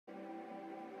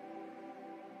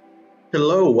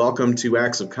Hello, welcome to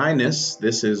Acts of Kindness.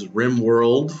 This is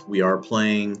RimWorld. We are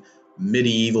playing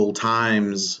Medieval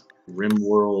Times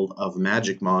RimWorld of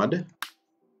Magic mod.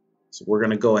 So we're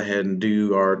going to go ahead and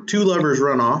do our two levers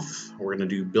runoff. We're going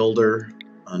to do Builder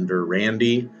under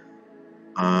Randy.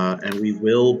 And we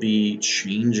will be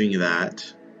changing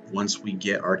that once we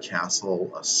get our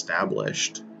castle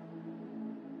established.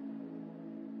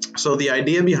 So the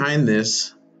idea behind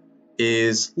this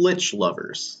is Lich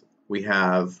lovers. We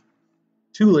have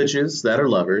two Liches that are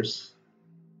lovers.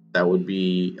 That would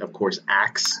be, of course,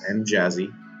 Axe and Jazzy.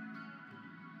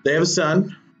 They have a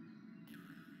son.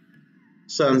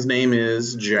 Son's name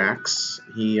is Jax.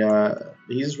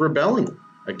 He's rebelling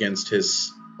against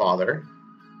his father.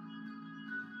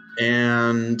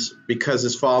 And because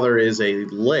his father is a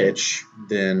Lich,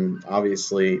 then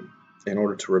obviously, in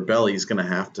order to rebel, he's going to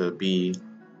have to be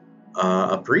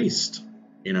a priest.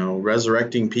 You know,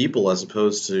 resurrecting people as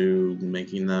opposed to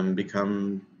making them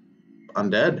become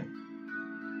undead.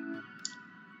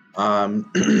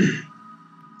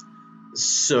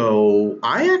 So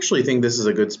I actually think this is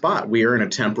a good spot. We are in a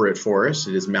temperate forest.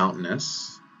 It is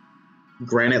mountainous.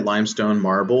 Granite, limestone,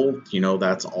 marble, you know,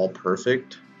 that's all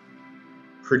perfect.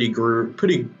 Pretty good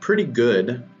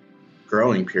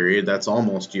growing period. That's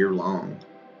almost year long.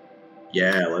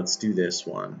 Yeah, let's do this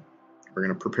one. We're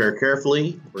going to prepare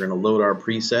carefully. We're going to load our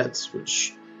presets,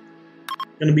 which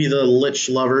are going to be the Lich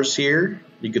lovers here.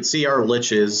 You can see our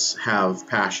Liches have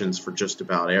passions for just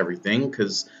about everything,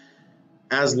 because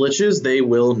as Liches, they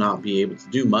will not be able to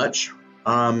do much.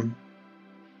 So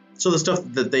the stuff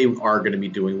that they are going to be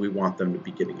doing, we want them to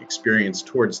be getting experience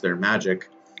towards their magic.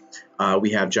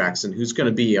 We have Jackson, who's going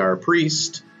to be our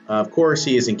priest. Of course,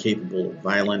 he is incapable of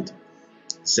violent.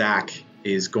 Zach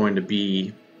is going to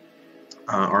be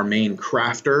our main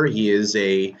crafter. He is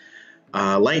a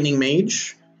lightning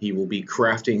mage. He will be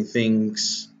crafting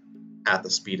things at the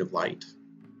speed of light.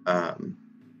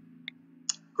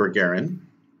 Gregarian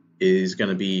is going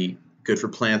to be good for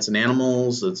plants and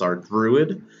animals. It's our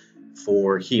druid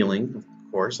for healing, of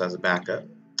course, as a backup.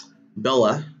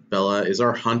 Bella is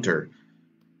our hunter.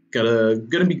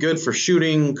 Gonna be good for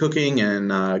shooting, cooking,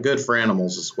 and good for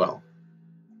animals as well.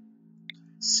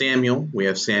 Samuel, we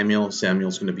have Samuel.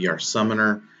 Samuel's going to be our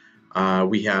summoner.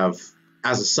 We have,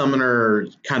 as a summoner,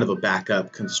 kind of a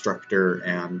backup constructor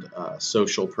and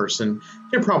social person.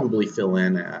 Can probably fill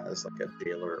in as like a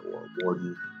jailer or a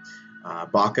warden.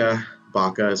 Baka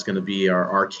is going to be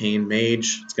our arcane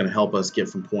mage. It's going to help us get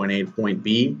from point A to point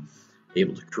B,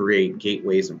 able to create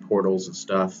gateways and portals and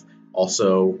stuff.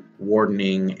 Also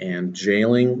wardening and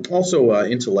jailing. Also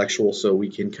intellectual, so we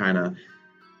can kind of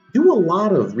do a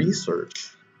lot of research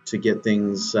to get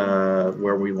things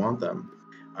where we want them.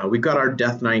 We've got our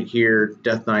Death Knight here.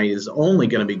 Death Knight is only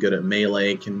going to be good at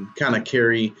melee, can kind of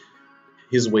carry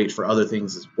his weight for other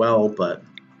things as well, but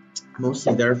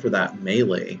mostly there for that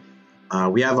melee.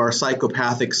 We have our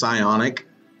Psychopathic Psionic,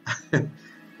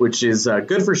 which is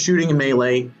good for shooting and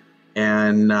melee,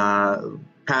 and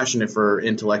passionate for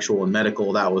intellectual and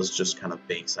medical. That was just kind of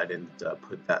base. I didn't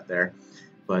put that there.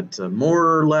 But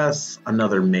more or less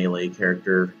another melee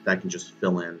character that can just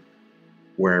fill in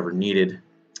wherever needed.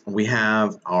 We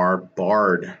have our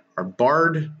Bard. Our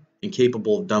Bard,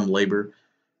 incapable of dumb labor,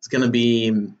 is going to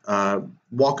be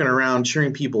walking around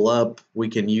cheering people up. We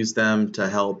can use them to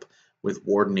help with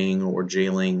wardening or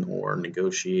jailing or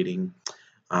negotiating.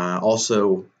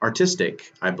 Also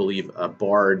artistic. I believe a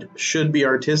Bard should be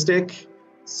artistic,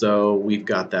 so we've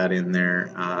got that in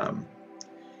there.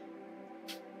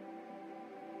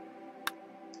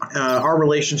 Our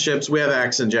relationships, we have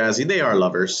Axe and Jazzy. They are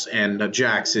lovers, and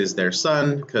Jax is their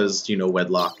son because, you know,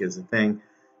 wedlock is a thing.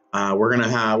 We're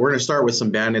gonna start with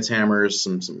some bandits hammers,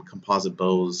 some composite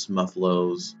bows,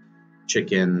 muffaloes,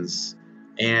 chickens,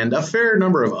 and a fair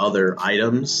number of other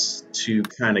items to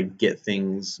kind of get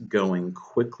things going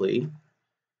quickly.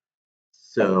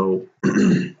 So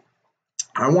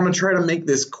I want to try to make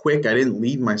this quick. I didn't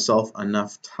leave myself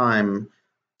enough time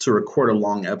to record a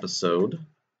long episode.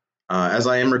 As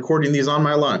I am recording these on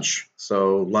my lunch.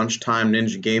 So lunchtime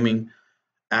ninja gaming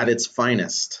at its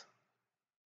finest.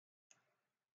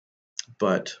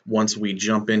 But once we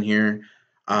jump in here,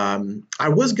 I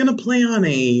was going to play on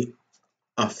a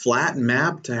flat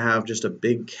map to have just a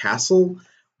big castle,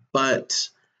 but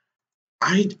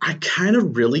I kind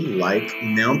of really like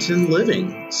mountain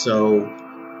living. So,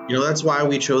 you know, that's why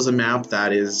we chose a map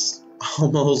that is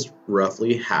almost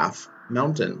roughly half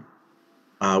mountain.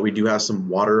 We do have some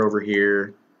water over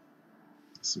here,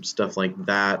 some stuff like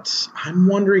that. I'm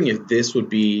wondering if this would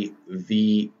be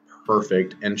the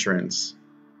perfect entrance.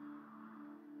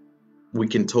 We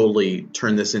can totally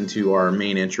turn this into our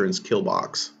main entrance kill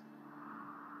box.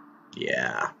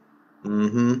 Yeah.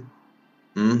 Mm-hmm.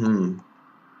 Mm-hmm.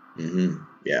 Mm-hmm.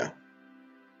 Yeah.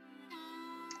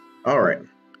 All right.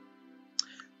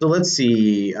 So let's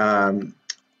see.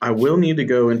 I will need to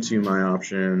go into my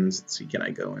options. Let's see. Can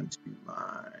I go into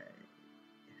my?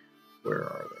 Where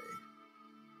are they?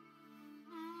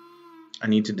 I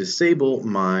need to disable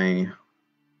my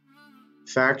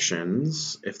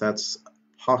factions if that's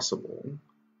possible,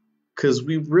 because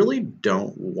we really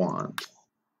don't want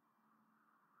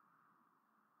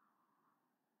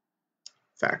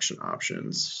faction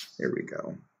options. Here we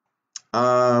go.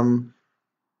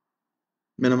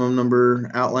 Minimum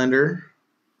number Outlander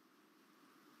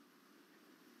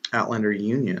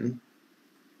Union,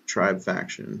 Tribe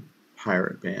Faction,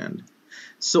 Pirate Band.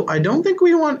 So I don't think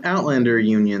we want Outlander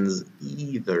unions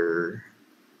either,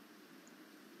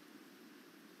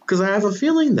 because I have a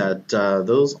feeling that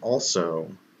those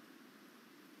also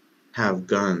have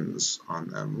guns on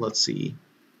them. Let's see.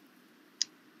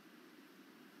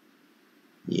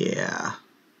 Yeah.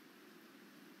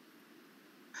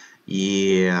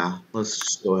 Yeah. Let's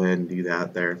just go ahead and do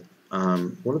that there.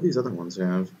 What do these other ones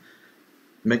have?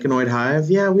 Mechanoid Hive?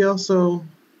 Yeah, we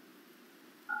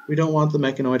don't want the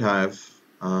Mechanoid Hive.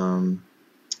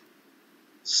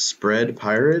 Spread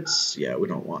Pirates? Yeah, we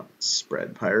don't want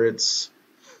Spread Pirates.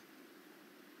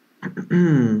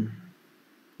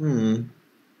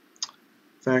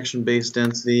 Faction-based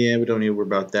density, yeah, we don't need to worry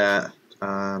about that.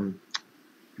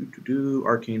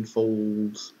 Arcane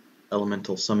Folds,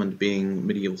 Elemental Summoned Being,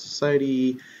 Medieval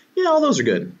Society. Yeah, all those are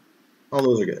good. All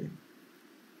those are good.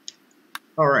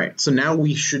 Alright, so now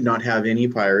we should not have any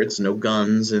pirates, no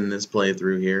guns in this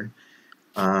playthrough here.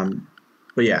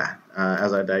 But yeah,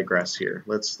 as I digress here,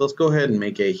 let's go ahead and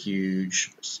make a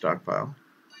huge stockpile.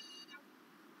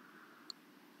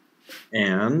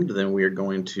 And then we are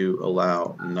going to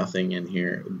allow nothing in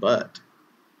here but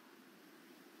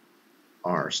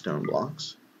our stone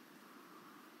blocks.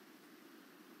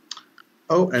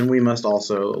 Oh, and we must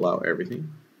also allow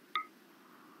everything.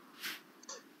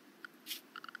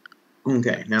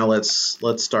 Okay, now let's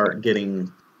start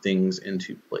getting things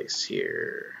into place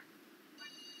here.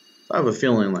 So I have a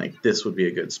feeling like this would be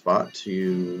a good spot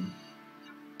to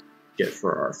get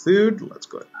for our food. Let's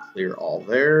go ahead and clear all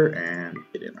there and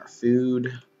get in our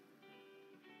food.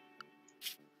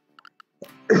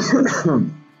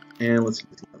 And let's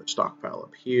get another stockpile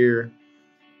up here.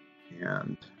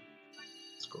 And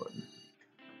let's go ahead and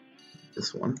make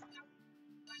this one.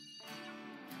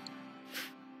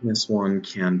 This one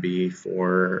can be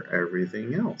for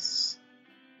everything else.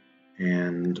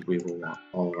 And we will want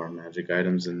all of our magic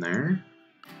items in there.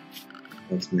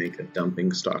 Let's make a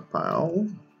dumping stockpile.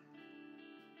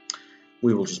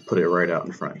 We will just put it right out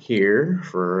in front here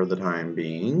for the time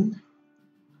being.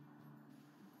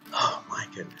 Oh my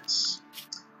goodness.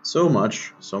 So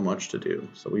much to do.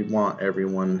 So we want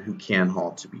everyone who can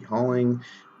haul to be hauling.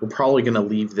 We're probably going to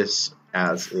leave this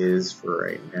as is for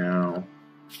right now,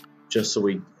 just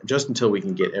until we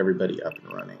can get everybody up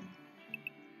and running.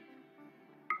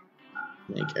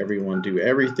 Make everyone do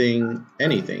everything,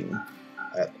 anything,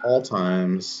 at all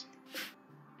times.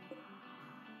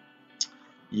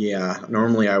 Yeah,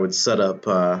 normally I would set up.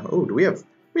 Oh, do we have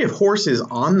horses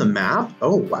on the map?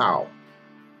 Oh wow,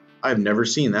 I've never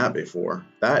seen that before.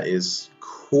 That is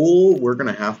cool. We're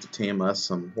gonna have to tame us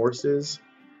some horses.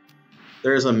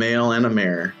 There's a male and a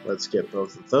mare. Let's get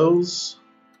both of those.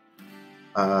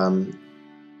 I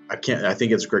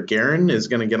think it's Gregarian is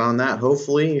gonna get on that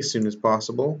hopefully as soon as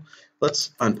possible. Let's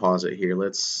unpause it here.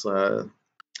 Let's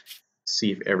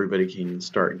see if everybody can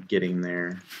start getting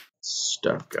their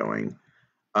stuff going.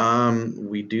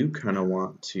 We do kind of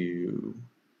want to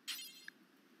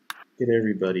get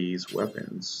everybody's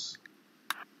weapons.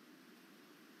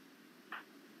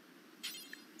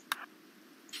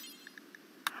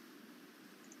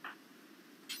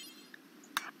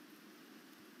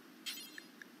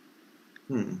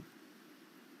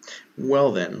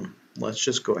 Well then, let's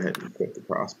just go ahead and equip the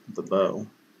bow.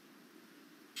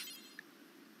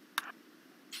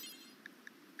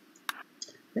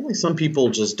 Apparently some people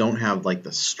just don't have like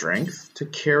the strength to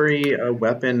carry a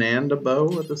weapon and a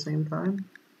bow at the same time.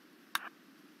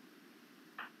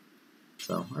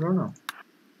 So, I don't know.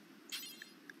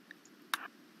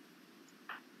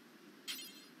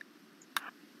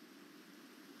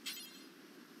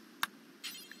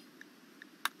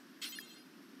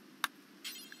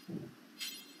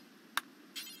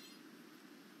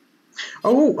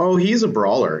 Oh, he's a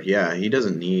brawler. Yeah, he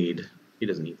doesn't need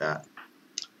that.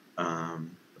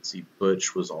 Let's see,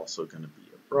 Butch was also going to be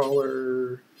a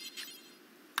brawler.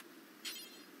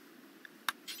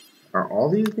 Are all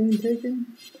these being taken?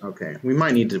 Okay, we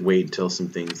might need to wait until some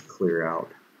things clear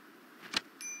out.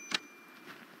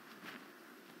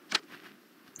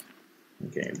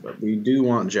 Okay, but we do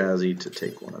want Jazzy to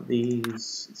take one of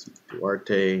these.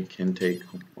 Duarte can take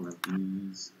one of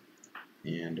these.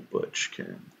 And Butch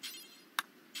can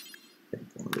take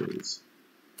one of these.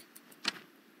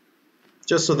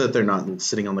 Just so that they're not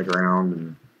sitting on the ground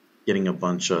and getting a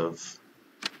bunch of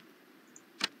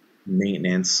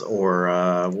maintenance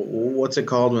or what's it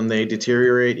called when they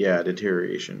deteriorate? Yeah,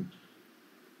 deterioration.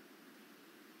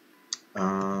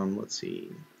 Let's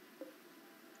see.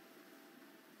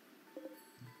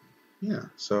 Yeah,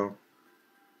 so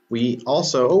we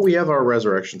also, we have our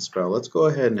resurrection spell. Let's go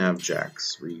ahead and have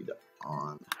Jax read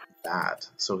on that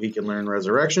so he can learn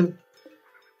resurrection.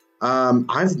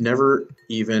 I've never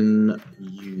even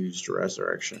used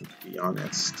resurrection, to be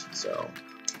honest, so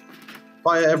if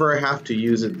I ever have to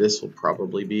use it, this will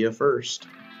probably be a first.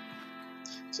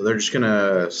 So they're just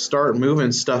gonna start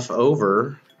moving stuff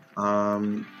over.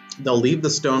 They'll leave the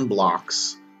stone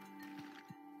blocks.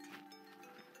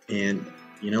 And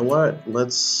you know what?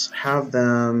 Let's have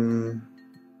them...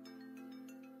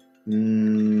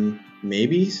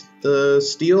 maybe the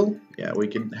steel? Yeah, we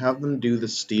could have them do the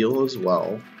steel as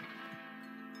well.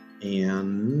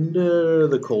 And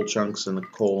the coal chunks and the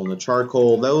coal and the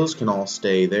charcoal, those can all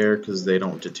stay there because they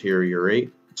don't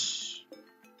deteriorate.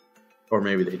 Or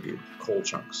maybe they do. Coal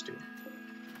chunks do.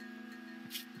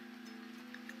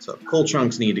 So coal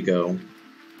chunks need to go.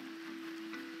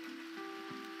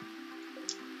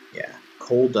 Yeah,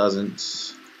 coal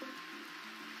doesn't.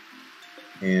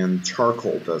 And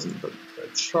charcoal doesn't, but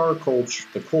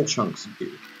the coal chunks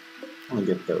do. I'm gonna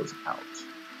get those out.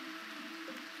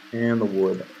 And the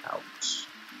wood out.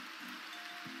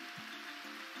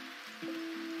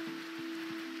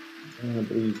 And I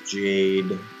believe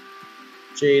Jade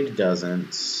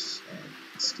doesn't.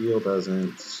 And steel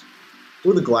doesn't.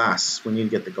 Ooh, the glass. We need to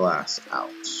get the glass out.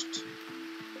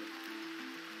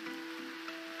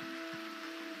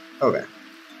 Okay.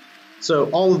 So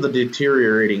all of the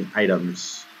deteriorating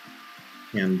items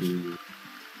can be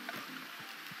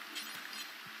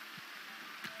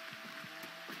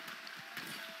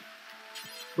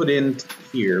put in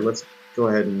here. Let's go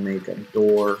ahead and make a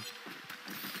door.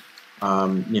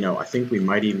 You know, I think we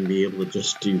might even be able to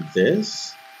just do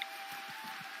this.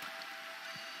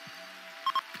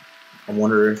 I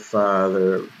wonder if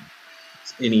there's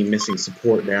any missing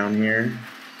support down here.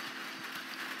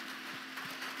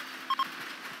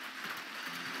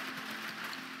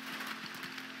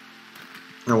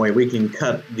 No way, we can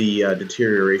cut the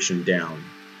deterioration down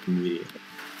immediately.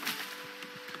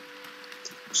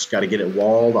 Just got to get it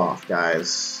walled off,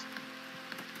 guys.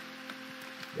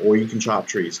 Or you can chop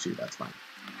trees too, that's fine.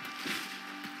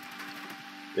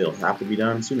 It'll have to be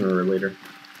done sooner or later.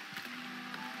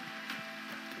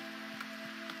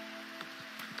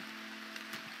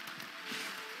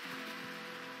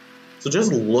 So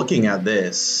just looking at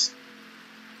this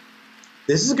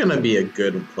is going to be a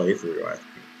good playthrough, I think.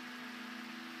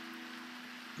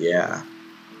 Yeah.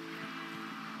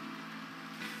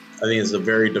 I think it's a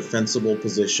very defensible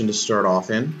position to start off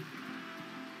in.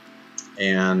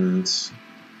 And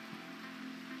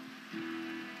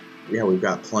yeah, we've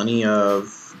got plenty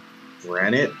of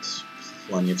granite,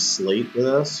 plenty of slate with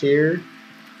us here.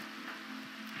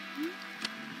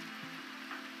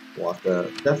 We'll have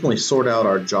to definitely sort out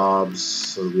our jobs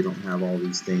so we don't have all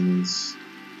these things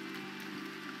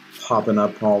popping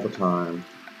up all the time.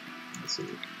 Let's see.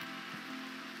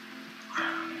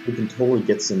 We can totally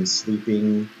get some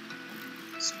sleeping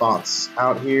spots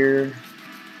out here.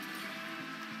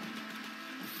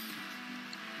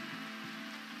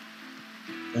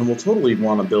 And we'll totally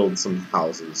want to build some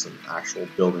houses, some actual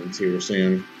buildings here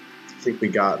soon. I think we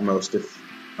got most, if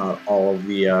not all of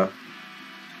the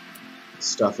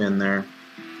stuff in there.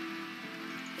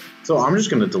 So I'm just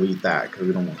going to delete that because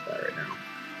we don't want that right now.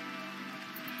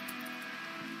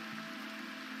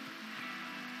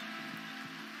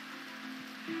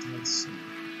 Let's see.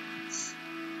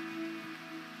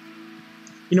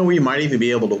 You know, we might even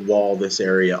be able to wall this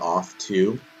area off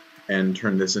too and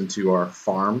turn this into our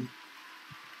farm.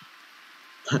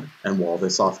 And wall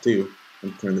this off too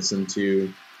and turn this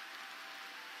into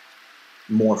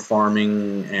more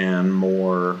farming and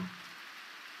more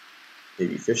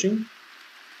maybe fishing,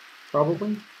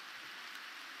 probably.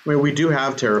 I mean, we do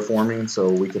have terraforming, so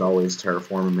we could always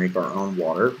terraform and make our own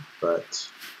water, but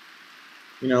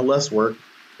you know, less work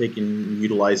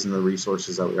utilizing the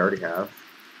resources that we already have.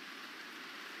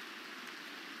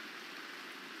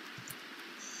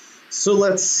 So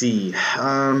let's see.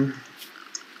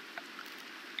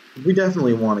 We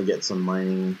definitely want to get some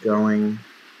mining going.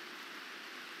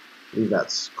 I believe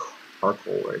that's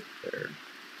charcoal right there.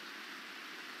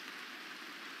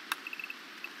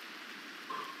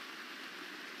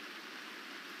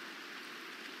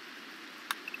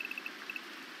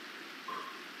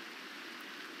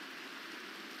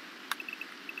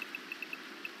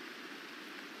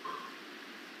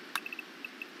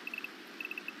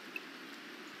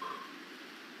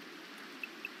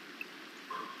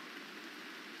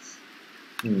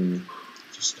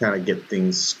 Just kind of get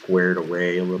things squared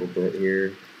away a little bit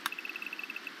here.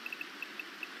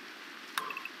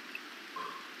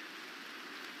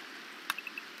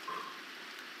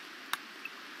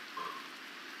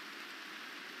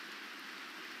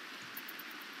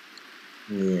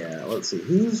 Yeah, let's see.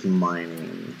 Who's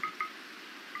mining?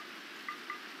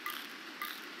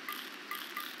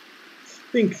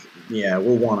 I think, yeah,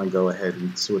 we'll want to go ahead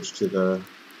and switch to the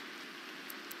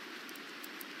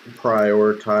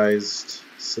prioritized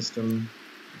system.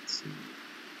 Let's see.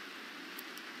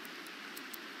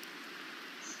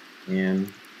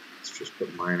 And let's just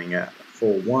put mining at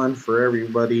full 1 for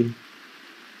everybody.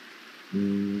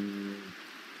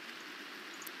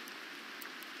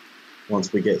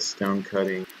 Once we get stone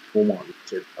cutting, we'll want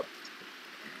to up.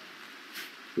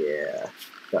 Yeah, in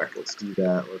fact, let's do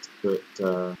that. Let's put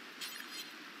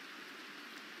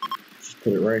just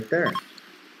put it right there.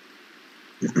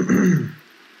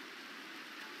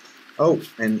 Oh,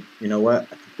 and you know what?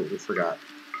 I completely forgot.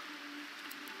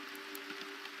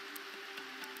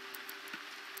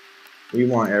 We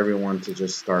want everyone to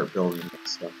just start building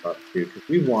this stuff up too, because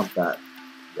we want that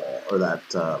wall or that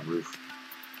roof.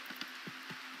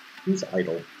 Who's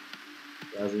idle?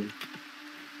 Jazzy.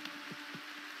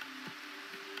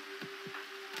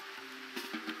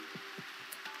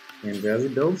 Can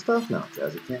Jazzy build stuff? No,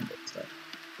 Jazzy can't build stuff.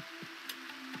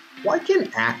 Why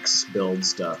can Axe build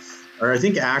stuff? Or I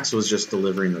think Axe was just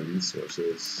delivering the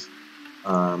resources.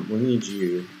 We need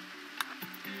you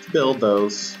to build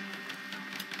those.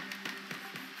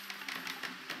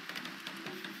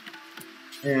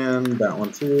 And that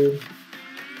one too.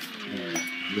 And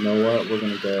you know what? We're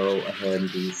going to go ahead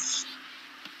and do...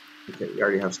 Okay, we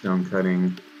already have stone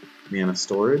cutting, mana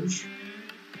storage.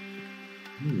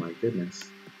 Oh my goodness.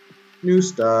 New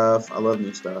stuff. I love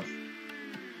new stuff.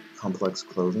 Complex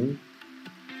clothing.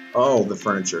 Oh, the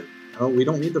furniture. Oh, we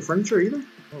don't need the furniture either?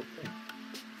 Okay.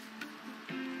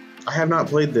 I have not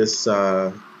played this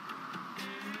one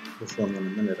in a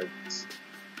minute, I guess.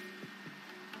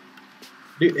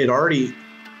 Dude, it already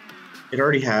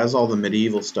has all the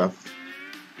medieval stuff.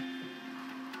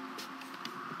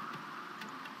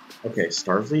 Okay,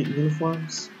 Starfleet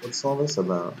uniforms? What's all this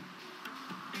about?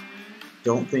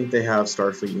 Don't think they have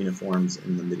Starfleet uniforms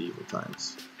in the medieval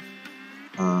times.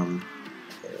 Okay,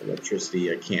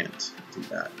 electricity, I can't do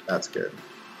that. That's good.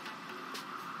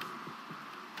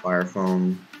 Fire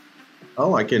foam.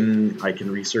 Oh, I can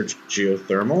research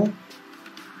geothermal?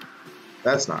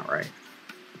 That's not right.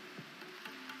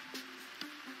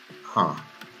 Huh.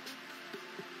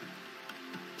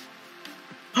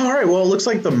 Alright, well, it looks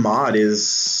like the mod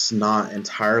is not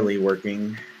entirely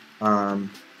working. Well,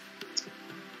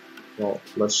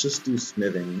 let's just do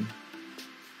smithing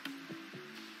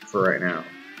for right now.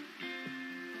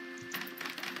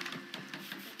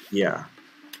 Yeah.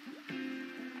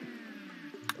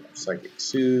 Psychic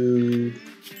suit.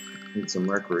 Need some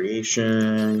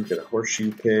recreation. Get a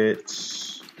horseshoe pit.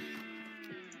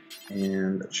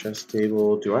 And a chess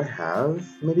table. Do I have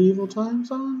medieval times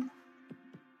on?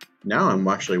 Now I'm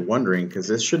actually wondering, because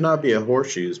this should not be a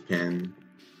horseshoes pin.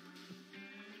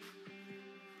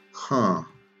 Huh.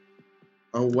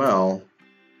 Oh well.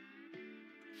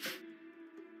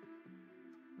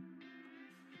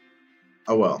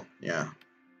 Oh well, yeah.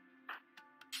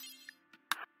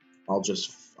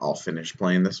 I'll finish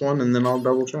playing this one and then I'll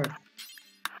double check.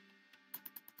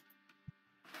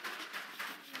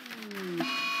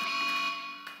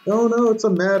 Oh no, it's a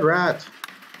mad rat.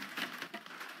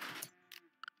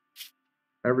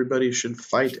 Everybody should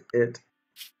fight it.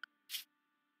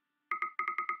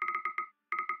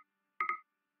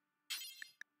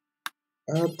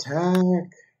 Attack!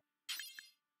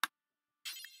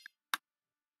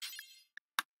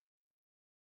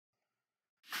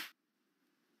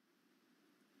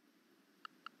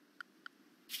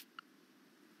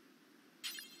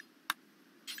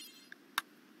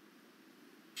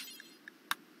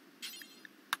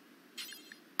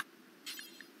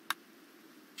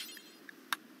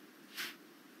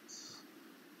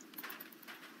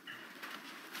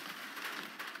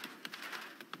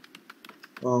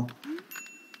 Well,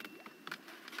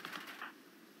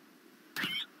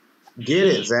 get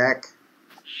it, Zach.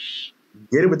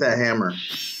 Get it with that hammer.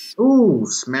 Ooh,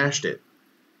 smashed it.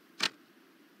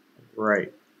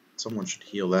 Right. Someone should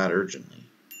heal that urgently.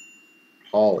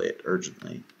 Haul it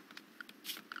urgently.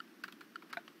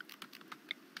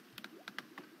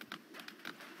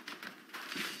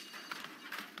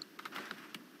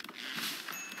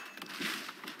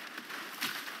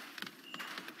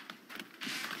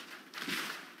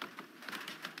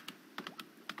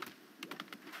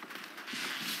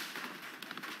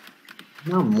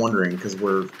 Now I'm wondering, because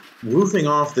we're roofing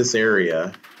off this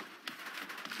area,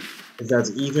 if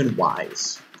that's even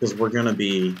wise, because we're going to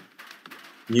be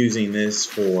using this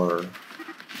for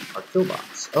our kill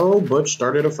box. Oh, Butch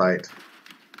started a fight.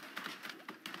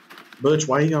 Butch,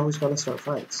 why you always gotta start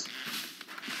fights?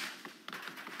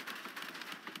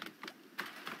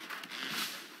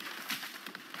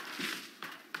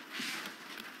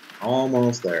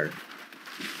 Almost there.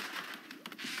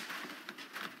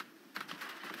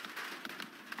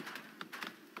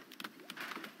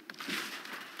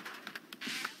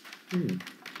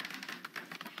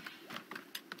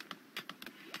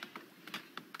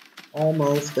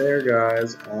 Almost there,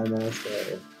 guys. Almost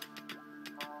there.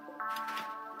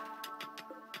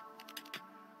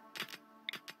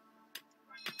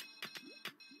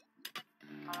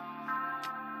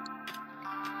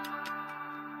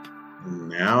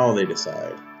 Now they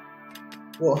decide.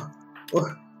 Well,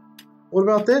 what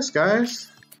about this,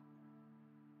 guys?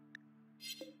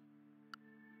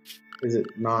 Is it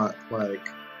not like...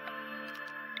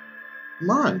 Come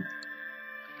on.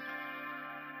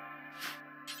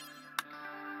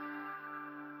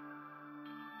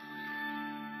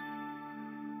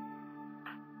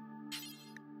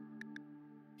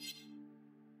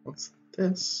 What's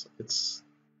this? It's...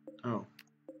 Oh.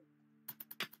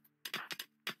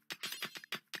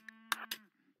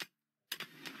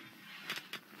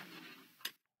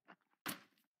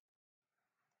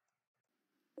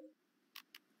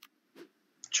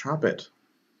 Chop it.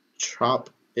 Chop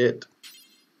it.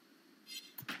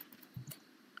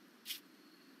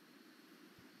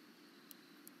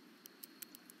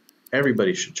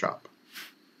 Everybody should chop.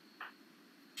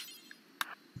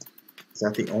 Is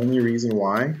that the only reason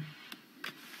why?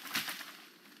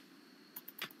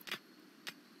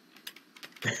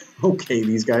 Okay,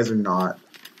 these guys are not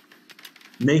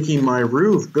making my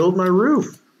roof. Build my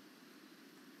roof.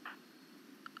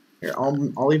 Here,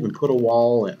 I'll even put a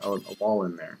wall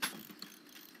in there.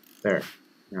 There.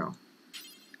 Now.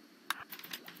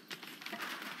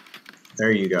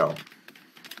 There you go.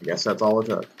 I guess that's all it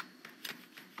took.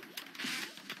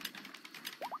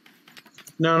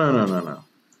 No.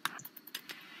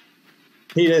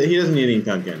 He doesn't need any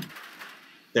Duncan.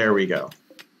 There we go.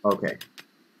 Okay.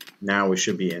 Now we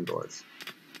should be indoors.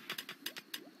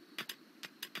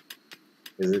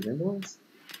 Is it indoors?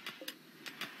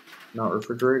 Not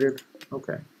refrigerated?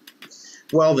 Okay.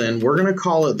 Well then, we're gonna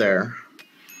call it there.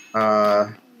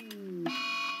 Oh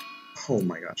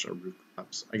my gosh, our roof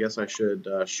collapsed. I guess I should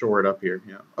shore it up here.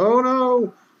 Yeah. Oh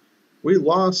no! We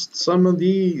lost some of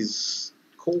these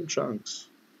coal chunks.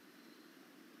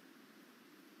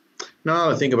 Now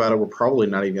that I think about it, we're probably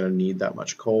not even going to need that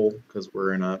much coal because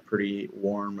we're in a pretty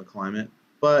warm climate.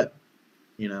 But,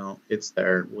 you know, it's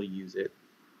there. We'll use it.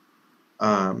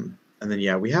 And then,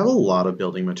 yeah, we have a lot of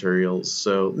building materials.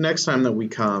 So next time that we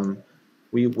come,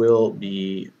 we will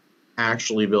be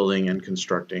actually building and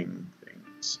constructing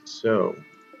things. So,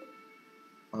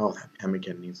 oh, that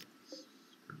pemmican needs to be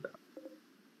screwed up.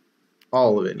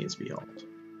 All of it needs to be hauled.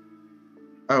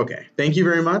 Okay, thank you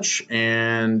very much.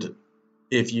 And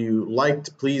if you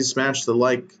liked, please smash the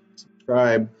like,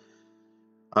 subscribe,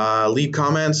 leave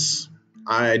comments.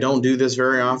 I don't do this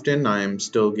very often. I'm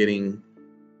still getting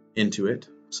into it.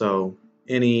 So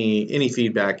any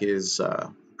feedback is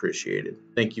appreciated.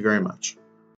 Thank you very much.